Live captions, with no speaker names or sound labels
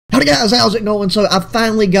Howdy guys, how's it going? So I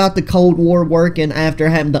finally got the Cold War working after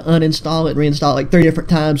having to uninstall it, reinstall it like 3 different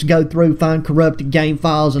times, go through, find corrupted game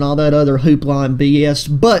files and all that other hoopla and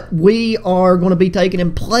BS. But we are going to be taking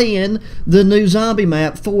and playing the new zombie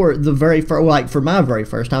map for the for my very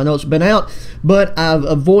first time. I know it's been out, but I've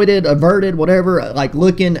averted, whatever, like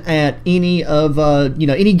looking at any of,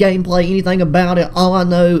 any gameplay, anything about it. All I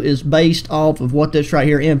know is based off of what this right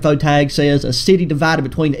here info tag says: a city divided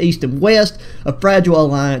between the east and west, a fragile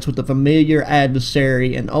alliance with a familiar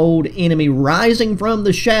adversary, an old enemy rising from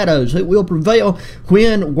the shadows who will prevail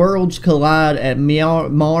when worlds collide at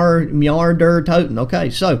MAUER TOTEN. Okay,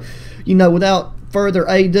 so, without further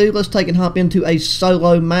ado, let's take and hop into a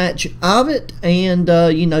solo match of it and,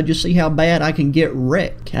 just see how bad I can get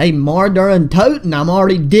wrecked. Hey, MAUER TOTEN, I'm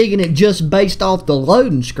already digging it just based off the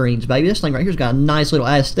loading screens, baby. This thing right here's got a nice little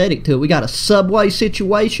aesthetic to it. We got a subway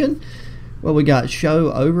situation. Well, we got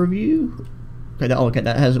show overview. Okay,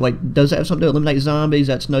 that has, does that have something to eliminate zombies?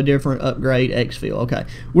 That's no different. Upgrade, exfil. Okay.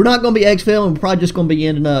 We're not going to be exfilling. We're probably just going to be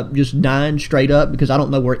ending up just dying straight up because I don't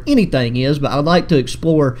know where anything is, but I'd like to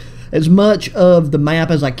explore as much of the map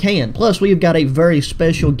as I can. Plus, we've got a very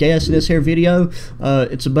special guest in this here video.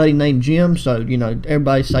 It's a buddy named Jim, so,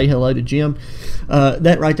 everybody say hello to Jim.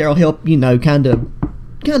 That right there will help, kind of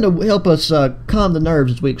help us calm the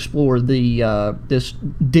nerves as we explore the this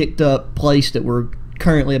dicked up place that we're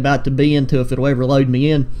currently about to be into, if it'll ever load me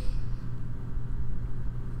in.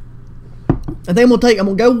 And then I'm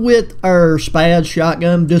gonna go with our spaz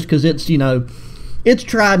shotgun just because it's it's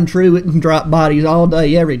tried and true. It can drop bodies all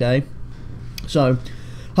day, every day. So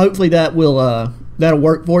hopefully that will that'll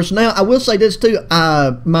work for us. Now I will say this too: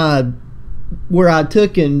 where I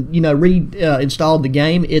took and reinstalled the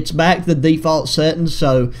game, it's back to the default settings.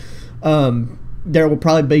 So there will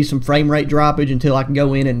probably be some frame rate droppage until I can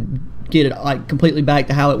go in and get it completely back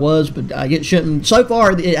to how it was, but it shouldn't. So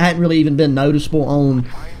far, it hadn't really even been noticeable on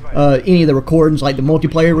any of the recordings, like the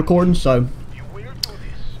multiplayer recordings. So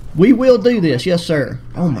we will do this, yes sir.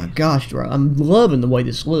 Oh my gosh, bro, I'm loving the way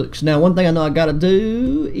this looks. Now, one thing I know I got to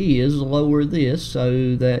do is lower this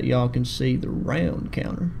so that y'all can see the round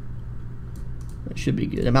counter. That should be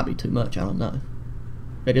good. It might be too much. I don't know.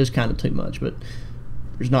 It is kind of too much, but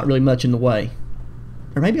there's not really much in the way.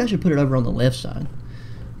 Or maybe I should put it over on the left side.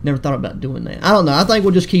 Never thought about doing that. I don't know. I think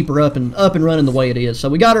we'll just keep her up and running the way it is. So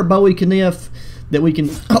we got our Bowie Kniff that we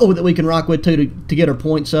can rock with too to get our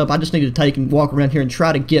points up. I just need to take and walk around here and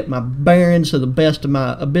try to get my bearings to the best of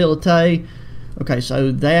my ability. Okay,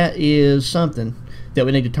 so that is something that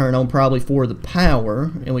we need to turn on probably for the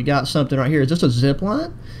power. And we got something right here. Is this a zip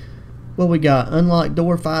line? Well, we got unlock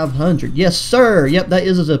door 500. Yes, sir. Yep, that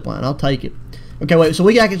is a zip line. I'll take it. Okay, wait. So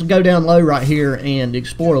we got to go down low right here and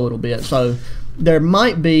explore a little bit. So there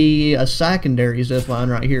might be a secondary zip line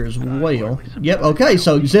right here as well. Yep, okay,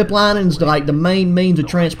 so zip lining is like the main means of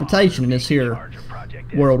transportation in this here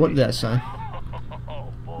world. What did that say?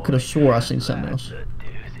 Could have swore I seen something else.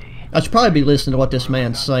 I should probably be listening to what this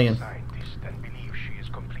man's saying.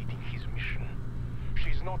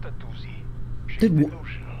 Dude,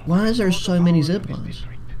 why is there so many zip lines?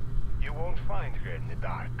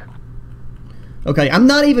 Okay, I'm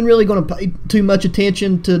not even really going to pay too much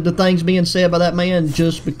attention to the things being said by that man,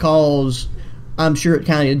 just because I'm sure it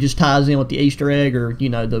kind of just ties in with the Easter egg or,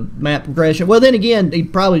 the map progression. Well, then again, he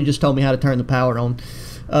probably just told me how to turn the power on.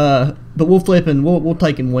 But we'll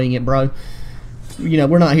take and wing it, bro.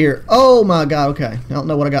 We're not here. Oh, my God, okay. I don't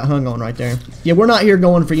know what I got hung on right there. Yeah, we're not here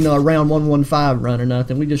going for, a round 115 run or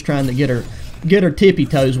nothing. We're just trying to get her tippy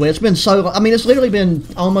toes wet. It's been so, it's literally been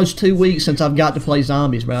almost 2 weeks since I've got to play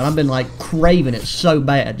zombies, bro. I've been craving it so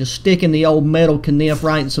bad. Just sticking the old metal kniff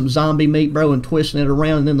right in some zombie meat, bro, and twisting it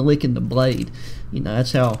around and then licking the blade.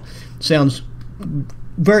 That's how it sounds.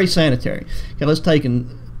 Very sanitary. Okay, let's take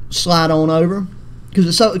and slide on over.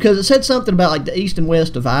 Because it said something about the east and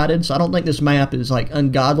west divided, so I don't think this map is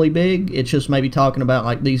ungodly big. It's just maybe talking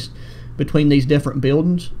about between these different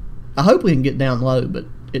buildings. I hope we can get down low, but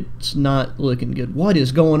it's not looking good. What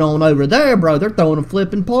is going on over there, bro? They're throwing a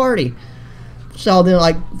flipping party. Saw them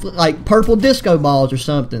like purple disco balls or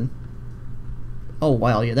something. Oh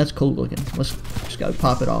wow, yeah, that's cool looking. Let's go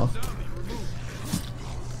pop it off.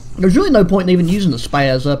 There's really no point in even using the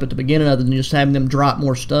spaz up at the beginning other than just having them drop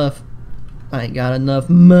more stuff. I ain't got enough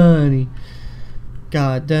money.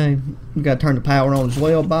 God dang. We gotta turn the power on as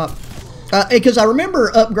well, Bob. Because I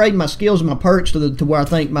remember upgrading my skills and my perks to where I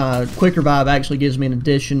think my quick revive actually gives me an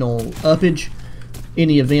additional uppage in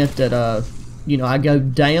the event that I go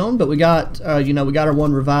down. But we got we got our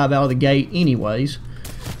one revive out of the gate anyways.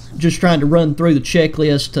 Just trying to run through the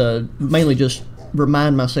checklist to mainly just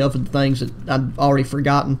remind myself of the things that I've already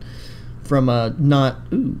forgotten from not...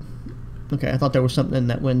 Ooh. Okay, I thought there was something in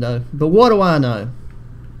that window. But what do I know?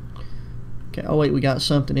 Okay, oh wait, we got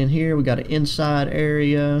something in here. We got an inside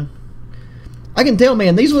area. I can tell,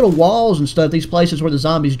 man, these little walls and stuff, these places where the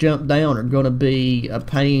zombies jump down are going to be a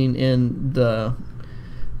pain in the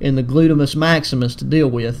gluteus maximus to deal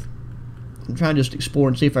with. I'm trying to just explore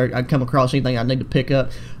and see if I come across anything I need to pick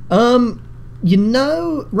up. You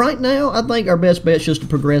know, right now, I think our best bet is just to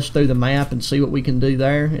progress through the map and see what we can do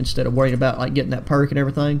there instead of worrying about, like, getting that perk and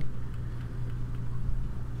everything.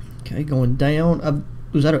 Okay, going down.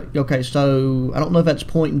 Was that okay, so I don't know if that's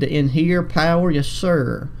pointing to in here. Power, yes,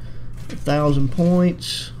 sir. 1,000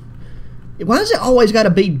 points. Why does it always got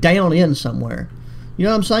to be down in somewhere? You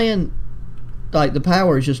know what I'm saying? Like, the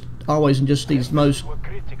power is just always in just these most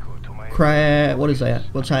crap. What is that?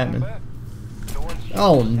 What's happening?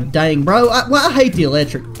 Oh, dang, bro. I hate the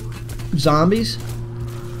electric zombies.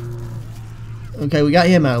 Okay, we got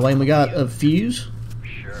him out of the way, and we got a fuse.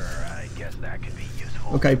 Sure, I guess that could be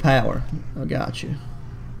useful. Okay, power. I got you.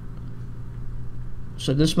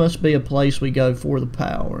 So this must be a place we go for the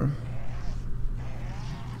power.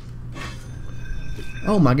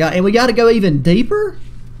 Oh my god, and we got to go even deeper?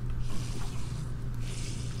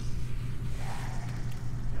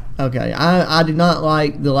 Okay, I do not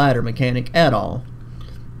like the ladder mechanic at all.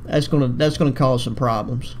 That's gonna cause some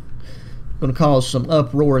problems. Gonna cause some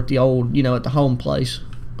uproar at the old, you know, at the home place.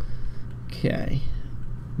 Okay,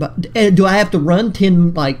 but do I have to run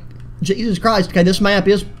 10? Like, Jesus Christ! Okay, this map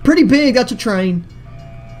is pretty big. That's a train.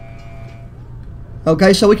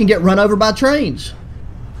 Okay, so we can get run over by trains.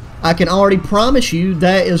 I can already promise you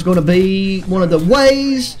that is going to be one of the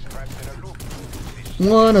ways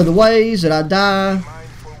that I die.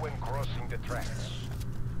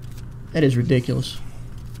 That is ridiculous.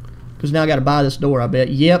 Because now I got to buy this door, I bet.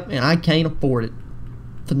 Yep, and I can't afford it.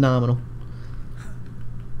 Phenomenal.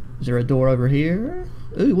 Is there a door over here?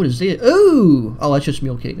 Ooh, what is this? Ooh! Oh, that's just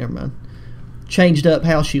Mule Kick. Never mind. Changed up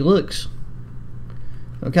how she looks.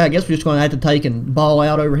 Okay, I guess we're just going to have to take and ball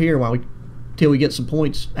out over here till we get some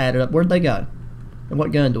points added up. Where'd they go? And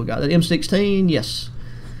what gun do we got? The M16? Yes.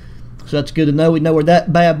 So that's good to know. We know where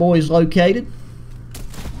that bad boy is located.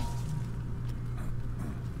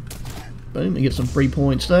 Boom, and get some free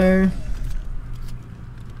points there.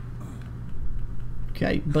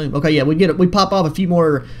 Okay, boom. Okay, yeah, we pop off a few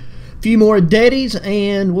more deadies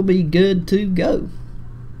and we'll be good to go.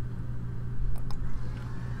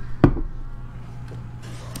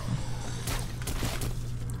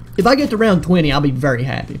 If I get to round 20, I'll be very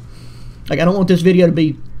happy. Like, I don't want this video to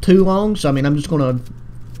be too long, so I mean, I'm just gonna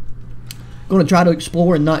try to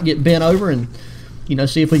explore and not get bent over, and you know,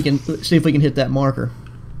 see if we can hit that marker.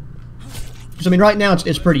 Because I mean, right now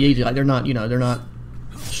it's pretty easy. Like, they're not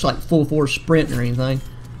just like full force sprinting or anything.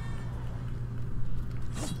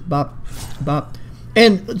 Bop, bop.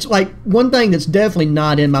 And it's like, one thing that's definitely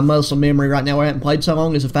not in my muscle memory right now, where I haven't played so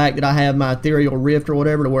long, is the fact that I have my ethereal rift or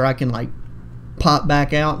whatever, to where I can like pop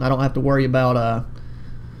back out and I don't have to worry about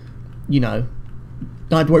you know,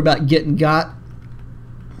 don't have to worry about getting got.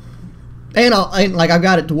 And like, I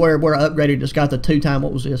got it to where I upgraded, just got the 2-time,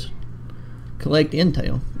 what was this? Collect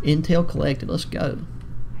intel. Intel collected. Let's go.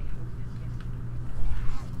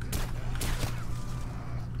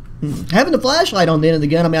 Having the flashlight on the end of the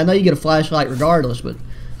gun, I mean, I know you get a flashlight regardless, but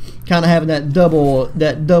kind of having that double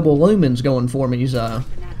lumens going for me is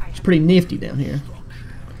it's pretty nifty down here.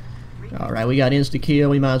 Alright, we got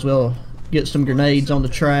insta-kill. We might as well get some grenades on the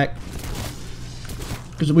track,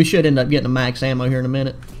 because we should end up getting a max ammo here in a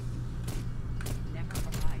minute.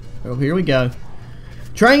 Oh, here we go.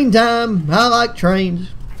 Train time! I like trains.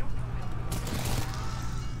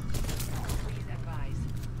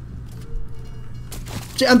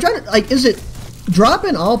 See, I'm trying to, like, is it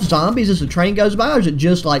dropping off zombies as the train goes by, or is it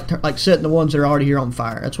just like setting the ones that are already here on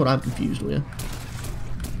fire? That's what I'm confused with.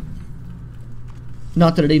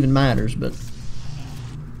 Not that it even matters, but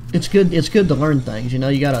it's good. It's good to learn things. You know,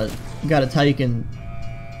 you gotta take and.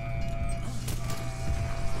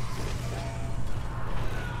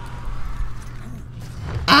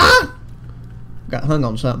 Ah! Got hung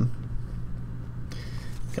on something.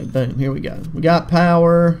 Okay, boom. Here we go. We got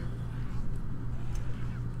power.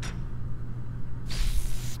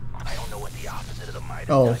 I don't know what the opposite of the Midas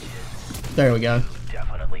Oh, touch is. there we go.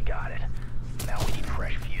 Definitely got it. Now we need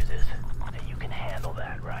fresh fuses. And you can handle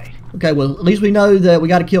that, right? Okay, well, at least we know that we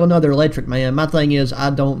got to kill another electric man. My thing is, I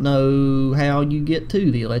don't know how you get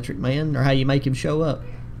to the electric man or how you make him show up.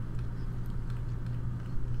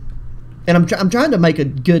 And I'm trying to make a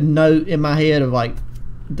good note in my head of like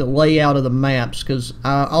the layout of the maps, because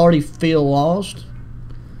I already feel lost.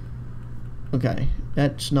 Okay,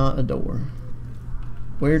 that's not a door.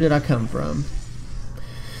 Where did I come from?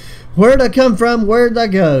 Where did I come from? Where did I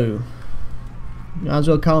go? You might as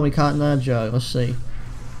well call me Cotton Eye Joe. Let's see.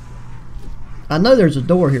 I know there's a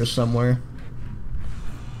door here somewhere.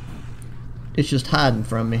 It's just hiding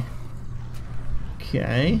from me.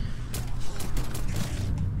 Okay.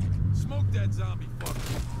 Smoke that zombie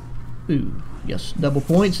fucker. Ooh, yes, double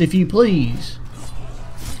points if you please.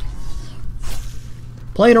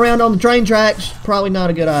 Playing around on the train tracks, probably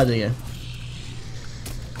not a good idea.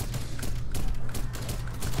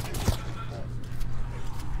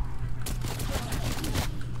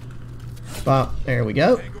 Bop, there we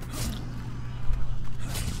go.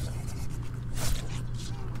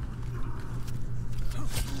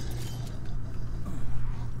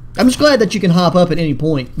 I'm just glad that you can hop up at any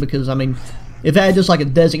point, because I mean, if I had just like a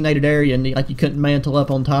designated area and like you couldn't mantle up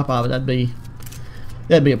on top of it,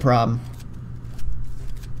 that'd be a problem.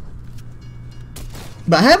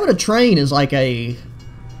 But having a train is like a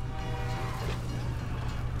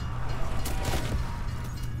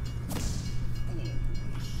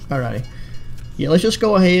alrighty. Yeah, let's just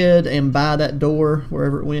go ahead and buy that door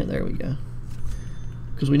wherever it went. There we go.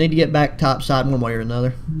 Because we need to get back topside one way or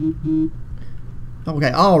another. Okay,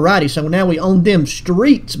 alrighty, so now we own them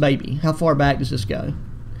streets, baby. How far back does this go?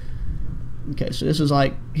 Okay, so this is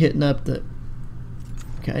like hitting up the...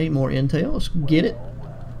 Okay, more intel. Let's get it.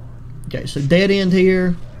 Okay, so dead end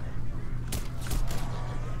here.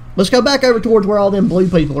 Let's go back over towards where all them blue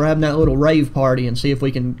people are having that little rave party and see if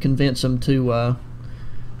we can convince them to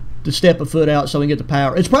step a foot out so we can get the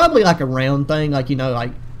power. It's probably like a round thing, like, you know,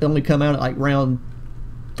 like they only come out at like round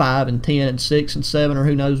 5 and 10 and 6 and 7 or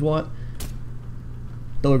who knows what.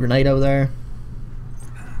 Throw a grenade over there.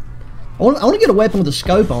 I want to get a weapon with a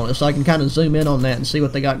scope on it so I can kind of zoom in on that and see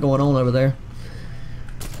what they got going on over there.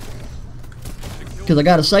 Because I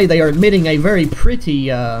gotta say, they are emitting a very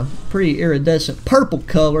pretty iridescent purple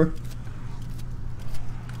color.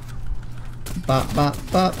 Bop, bop,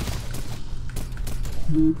 bop.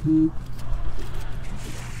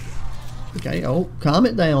 Okay, oh, calm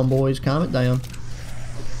it down, boys, calm it down.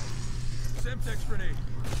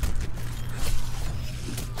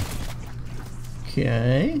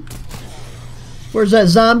 Okay. Where's that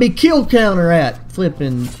zombie kill counter at?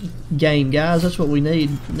 Flipping game, guys. That's what we need.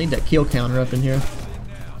 We need that kill counter up in here.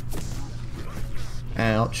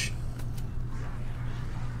 Ouch.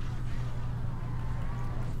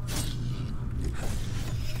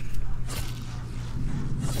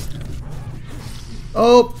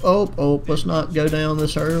 Oh, oh, oh. Let's not go down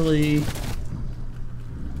this early.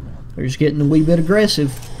 They're just getting a wee bit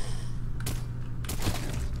aggressive.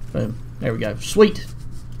 Boom. There we go. Sweet.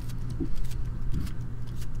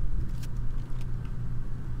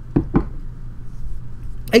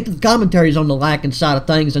 I think the commentary's on the lacking side of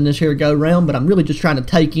things in this here go round, but I'm really just trying to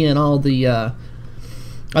take in all the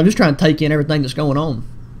I'm just trying to take in everything that's going on.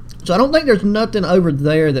 So I don't think there's nothing over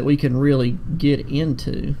there that we can really get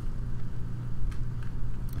into.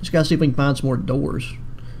 Just gotta see if we can find some more doors.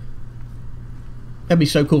 That'd be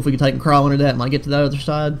so cool if we could take and crawl under that and like get to the other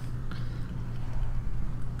side.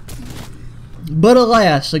 But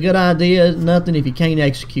alas, a good idea is nothing if you can't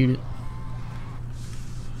execute it.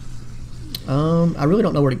 I really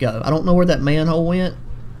don't know where to go. I don't know where that manhole went,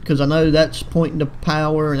 because I know that's pointing to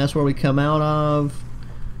power, and that's where we come out of.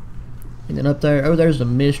 And then up there, oh, there's the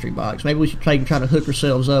mystery box. Maybe we should try to hook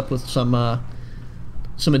ourselves up with some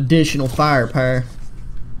additional firepower.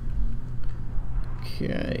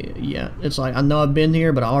 Okay, yeah, it's like I know I've been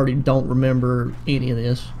here, but I already don't remember any of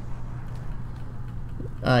this,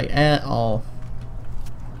 at all.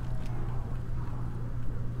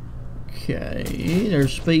 Okay,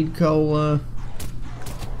 there's speed cola.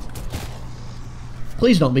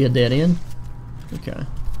 Please don't be a dead end. Okay.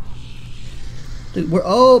 Dude, we're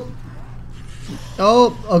okay.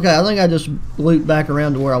 I think I just looped back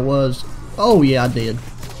around to where I was. Oh yeah, I did.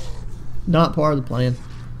 Not part of the plan.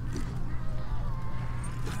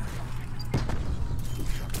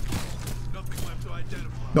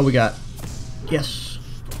 What we got? Yes.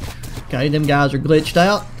 Okay, them guys are glitched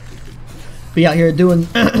out. Be out here doing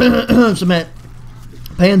some that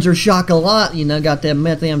Panzer Chocolat, you know, got them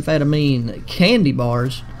methamphetamine candy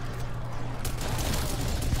bars.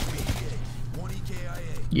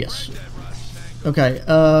 Yes. Okay,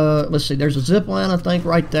 let's see, there's a zip line I think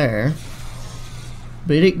right there.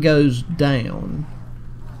 But it goes down.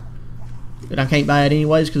 But I can't buy it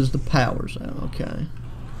anyways because the power's out. Okay.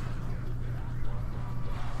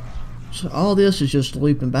 So all this is just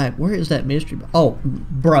looping back. Where is that mystery? Oh,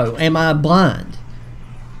 bro, am I blind?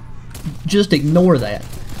 Just ignore that.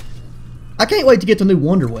 I can't wait to get the new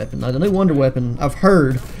Wonder Weapon. Now, the new Wonder Weapon, I've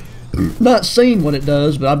heard, not seen what it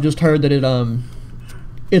does, but I've just heard that it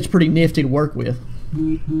it's pretty nifty to work with.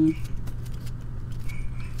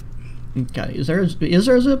 Okay, is there a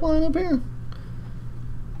zip line up here?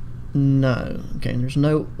 No. Okay, there's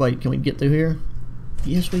no... Wait, can we get through here?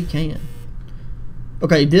 Yes, we can.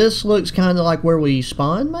 Okay, this looks kind of like where we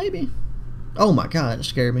spawned, maybe? Oh my god, that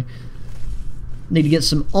scared me. Need to get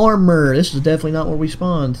some armor. This is definitely not where we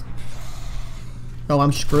spawned. Oh,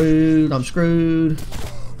 I'm screwed. I'm screwed.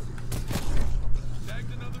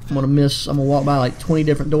 I'm gonna walk by like 20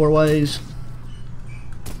 different doorways.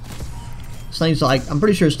 This thing's like, I'm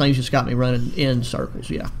pretty sure this thing's just got me running in circles,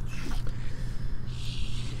 yeah.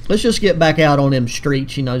 Let's just get back out on them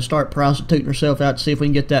streets, you know, start prostituting ourselves out to see if we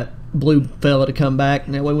can get that blue fella to come back,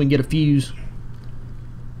 and that way we can get a fuse.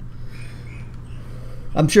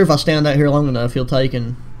 I'm sure if I stand out here long enough, he'll take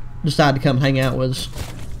and decide to come hang out with us.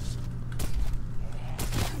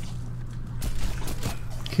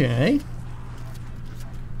 Okay.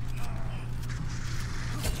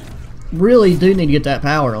 Really do need to get that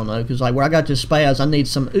power on though, because like where I got this spaz, I need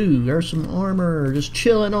some, ooh, there's some armor just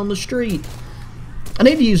chilling on the street. I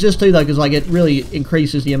need to use this too though, because like it really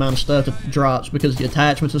increases the amount of stuff that drops because of the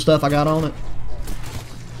attachments and stuff I got on it.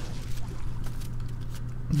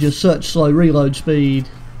 Just such slow reload speed.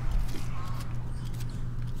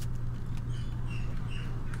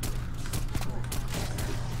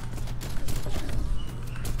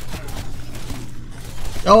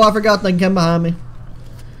 Oh, I forgot they can come behind me.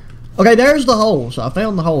 Okay, there's the hole. So I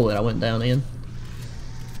found the hole that I went down in.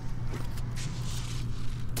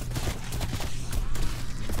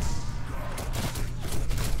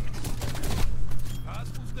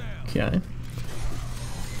 Okay.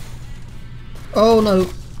 Oh no.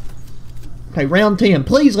 Okay, round 10.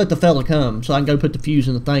 Please let the fella come so I can go put the fuse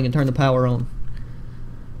in the thing and turn the power on.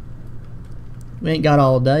 We ain't got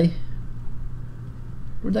all day.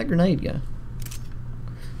 Where'd that grenade go?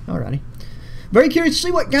 Alrighty. Very curious to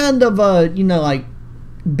see what kind of, you know, like,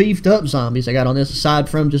 beefed up zombies I got on this, aside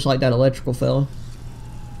from just like that electrical fella.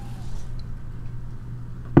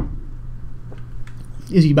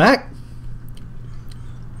 Is he back?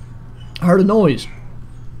 I heard a noise.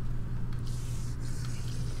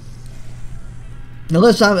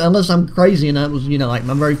 Unless I'm crazy and that was, you know, like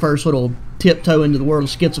my very first little tiptoe into the world of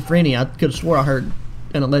schizophrenia, I could have swore I heard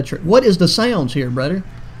an electric. What is the sounds here, brother?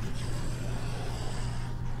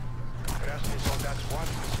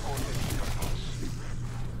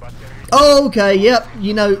 Oh, okay, yep.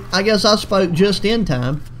 You know, I guess I spoke just in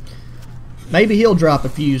time. Maybe he'll drop a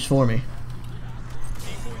fuse for me.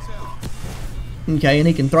 Okay, and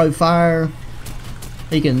he can throw fire.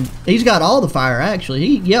 He's got all the fire, actually.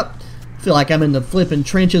 Yep. Feel like I'm in the flipping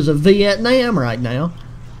trenches of Vietnam right now.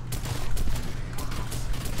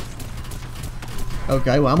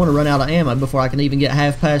 Okay, well, I'm going to run out of ammo before I can even get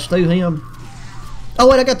half past through him. Oh,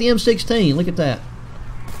 wait, I got the M16. Look at that.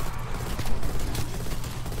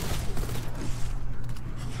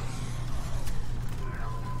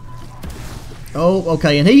 Oh,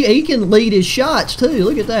 okay, and he can lead his shots, too.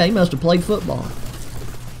 Look at that. He must have played football.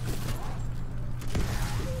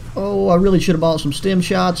 Oh, I really should have bought some stem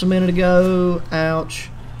shots a minute ago. Ouch.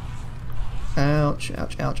 Ouch,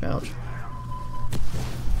 ouch, ouch, ouch.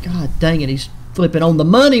 God dang it, he's flipping on the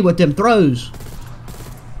money with them throws.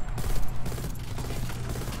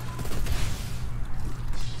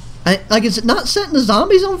 Like, is it not setting the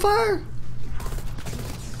zombies on fire?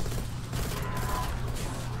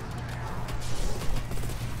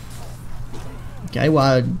 Okay, well,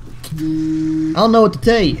 I don't know what to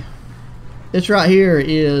tell you. This right here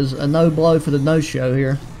is a no blow for the no-show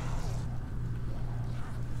here.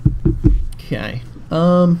 Okay.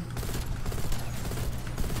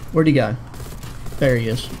 Where'd he go? There he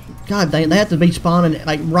is. God dang, they have to be spawning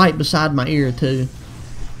like right beside my ear too.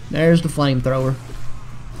 There's the flamethrower.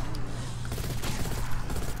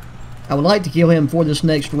 I would like to kill him before this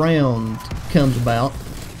next round comes about.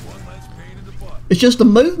 It's just the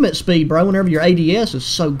movement speed, bro, whenever your ADS is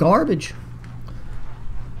so garbage.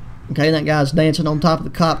 Okay, that guy's dancing on top of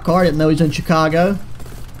the cop car. Didn't know he's in Chicago.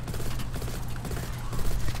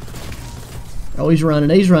 Oh, he's running,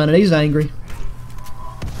 he's angry.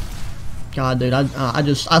 God, dude, I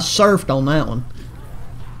surfed on that one.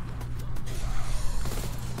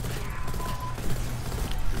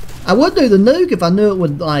 I would do the nuke if I knew it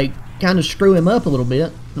would, like, kind of screw him up a little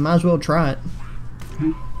bit. I might as well try it.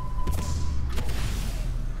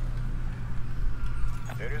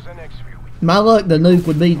 My luck, the nuke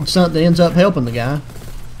would be something that ends up helping the guy.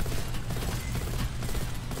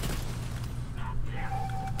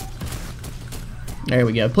 There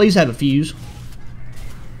we go. Please have a fuse.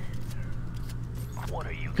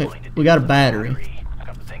 Okay, we got a battery.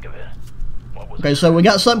 Okay, so we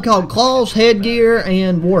got something called claws, headgear,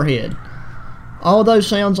 and warhead. All those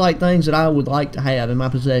sounds like things that I would like to have in my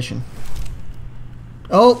possession.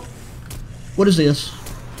 Oh, what is this?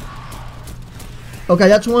 Okay,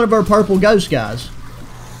 that's one of our purple ghost guys.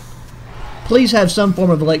 Please have some form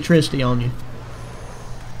of electricity on you.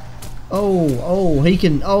 Oh,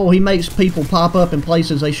 he makes people pop up in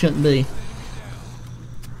places they shouldn't be.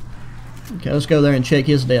 Okay, let's go there and check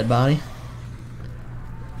his dead body.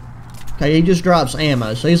 Okay, he just drops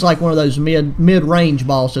ammo, so he's like one of those mid-range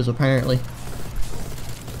bosses apparently.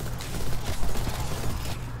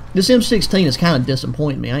 This M16 is kind of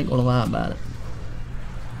disappointing me, I ain't gonna lie about it.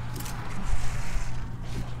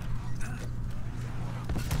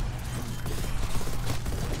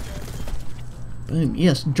 Boom,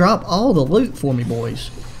 yes, drop all the loot for me,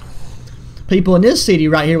 boys. People in this city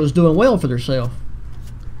right here was doing well for themselves.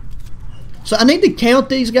 So I need to count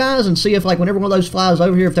these guys and see if, like, whenever one of those flies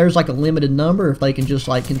over here, if there's like a limited number, if they can just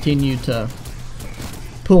like continue to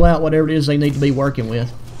pull out whatever it is they need to be working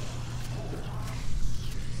with.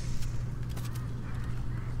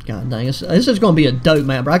 God dang, this is going to be a dope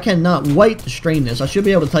map, bro. I cannot wait to stream this. I should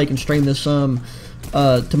be able to take and stream this some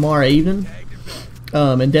tomorrow evening.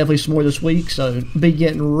 And definitely some more this week, so be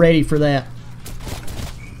getting ready for that.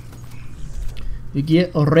 You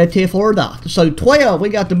get ready for that. So 12, we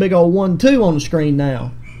got the big old 1-2 on the screen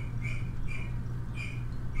now.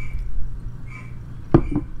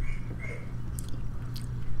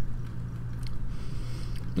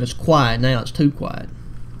 It's quiet now, it's too quiet.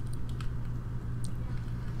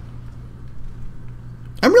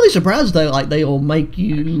 I'm really surprised though, like they'll make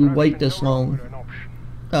you wait this long.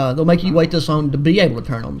 They'll make you wait this long to be able to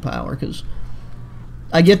turn on the power, because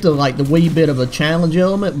I get the wee bit of a challenge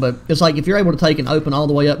element, but it's like if you're able to take and open all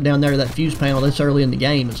the way up down there to that fuse panel this early in the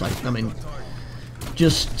game, it's like, I mean,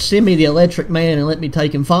 just send me the electric man and let me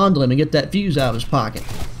take and fondle him and get that fuse out of his pocket.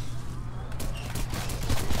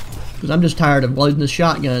 Because I'm just tired of loading this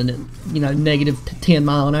shotgun at, you know, negative 10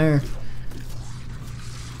 mile an hour.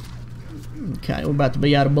 Okay, we're about to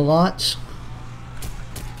be out of bullets.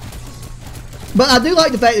 But I do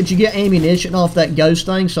like the fact that you get ammunition off that ghost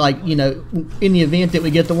thing, so like, you know, in the event that we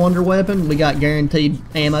get the wonder weapon, we got guaranteed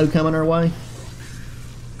ammo coming our way.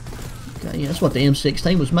 Okay, yeah, that's what the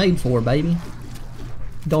M16 was made for, baby.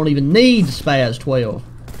 Don't even need the Spaz 12.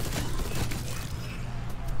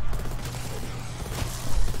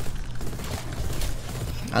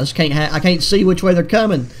 I can't see which way they're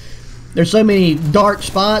coming. There's so many dark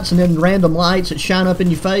spots and then random lights that shine up in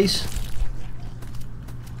your face.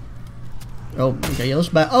 Oh, okay, yeah, let's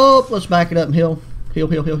back it up and hill.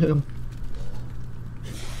 Hill.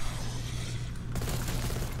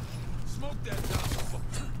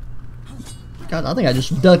 God, I think I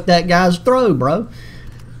just ducked that guy's throw, bro.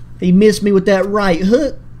 He missed me with that right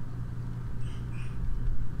hook.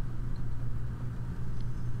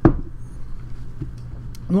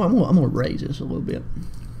 I'm gonna raise this a little bit.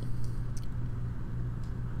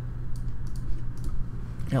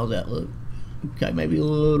 How's that look? Okay, maybe a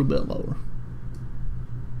little bit lower.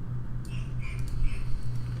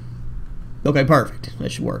 Okay, perfect.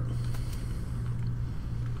 That should work.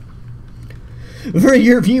 For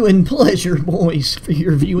your viewing pleasure, boys. For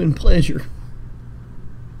your viewing pleasure.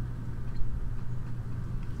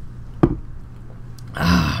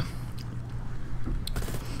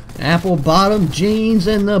 Apple bottom jeans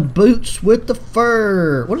and the boots with the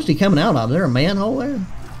fur. What is he coming out of? Is there a manhole there?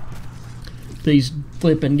 These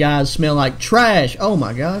flipping guys smell like trash. Oh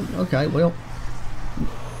my god. Okay, well.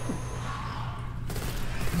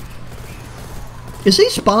 Is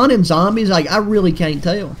he spawning zombies? Like, I really can't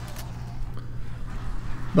tell.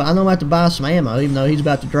 But I know I'm about to buy some ammo, even though he's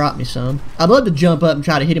about to drop me some. I'd love to jump up and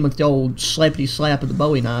try to hit him with the old slappity slap of the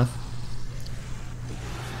Bowie knife.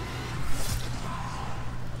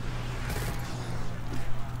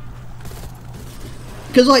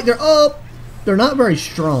 Because, like, they're not very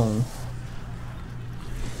strong.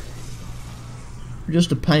 They're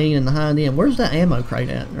just a pain in the hind end. Where's that ammo crate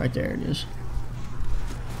at? Right there it is.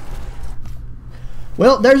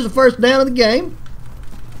 Well, there's the first down of the game.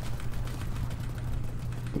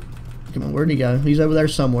 Come on, where'd he go? He's over there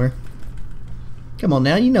somewhere. Come on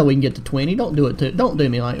now, you know we can get to 20. Don't do it don't do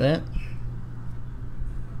me like that.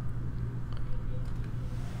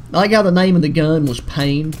 I like how the name of the gun was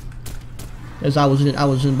Pain, as I was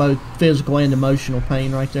in both physical and emotional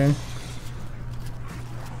pain right there.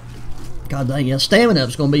 God dang, yeah, stamina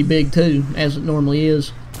up's gonna be big too, as it normally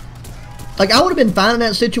is. Like, I would have been fine in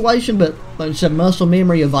that situation, but like I said, muscle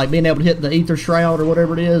memory of like being able to hit the ether shroud or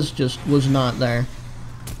whatever it is just was not there.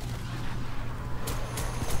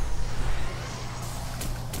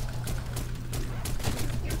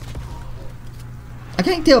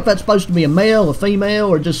 can't tell if that's supposed to be a male, a female,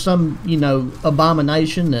 or just some, you know,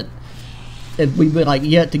 abomination that we've been like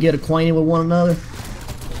yet to get acquainted with one another.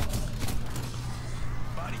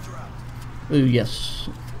 Body dropped. Ooh, yes.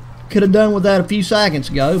 Could have done with that a few seconds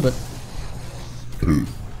ago, but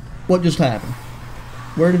what just happened?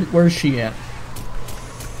 Where's she at?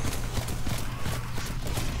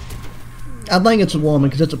 I think it's a woman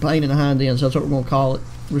because it's a pain in the hind end, so that's what we're going to call it.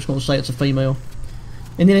 We're just going to say it's a female.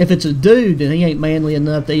 And then if it's a dude, then he ain't manly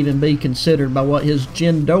enough to even be considered by what his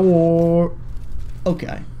gender...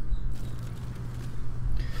 Okay.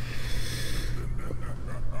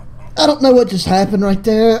 I don't know what just happened right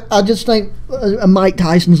there. I just think a Mike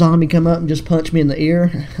Tyson zombie come up and just punch me in the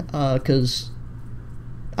ear. Because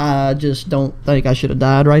I just don't think I should have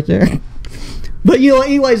died right there. But, you know,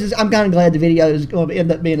 anyways, I'm kind of glad the video is going to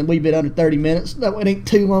end up being a wee bit under 30 minutes. That way it ain't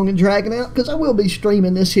too long and dragging out. Because I will be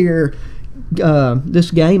streaming this here... this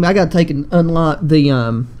game. I got to take and unlock the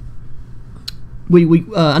I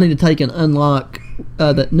need to take and unlock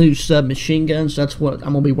that new submachine gun, so that's what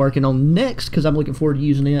I'm gonna be working on next because I'm looking forward to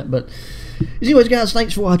using it. But anyways, guys,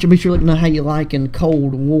 thanks for watching. Be sure to let me know how you liking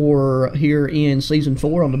Cold War here in season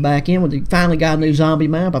 4 on the back end. We finally got a new zombie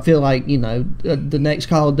map. I feel like, you know, the next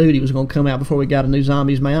Call of Duty was gonna come out before we got a new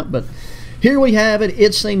zombies map, but here we have it.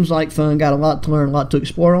 It seems like fun. Got a lot to learn, a lot to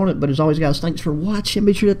explore on it. But as always, guys, thanks for watching.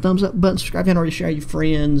 Be sure to hit that thumbs up button, subscribe if you haven't already, share with your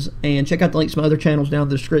friends, and check out the links to my other channels down in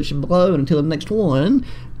the description below. And until the next one,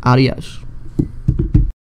 adios.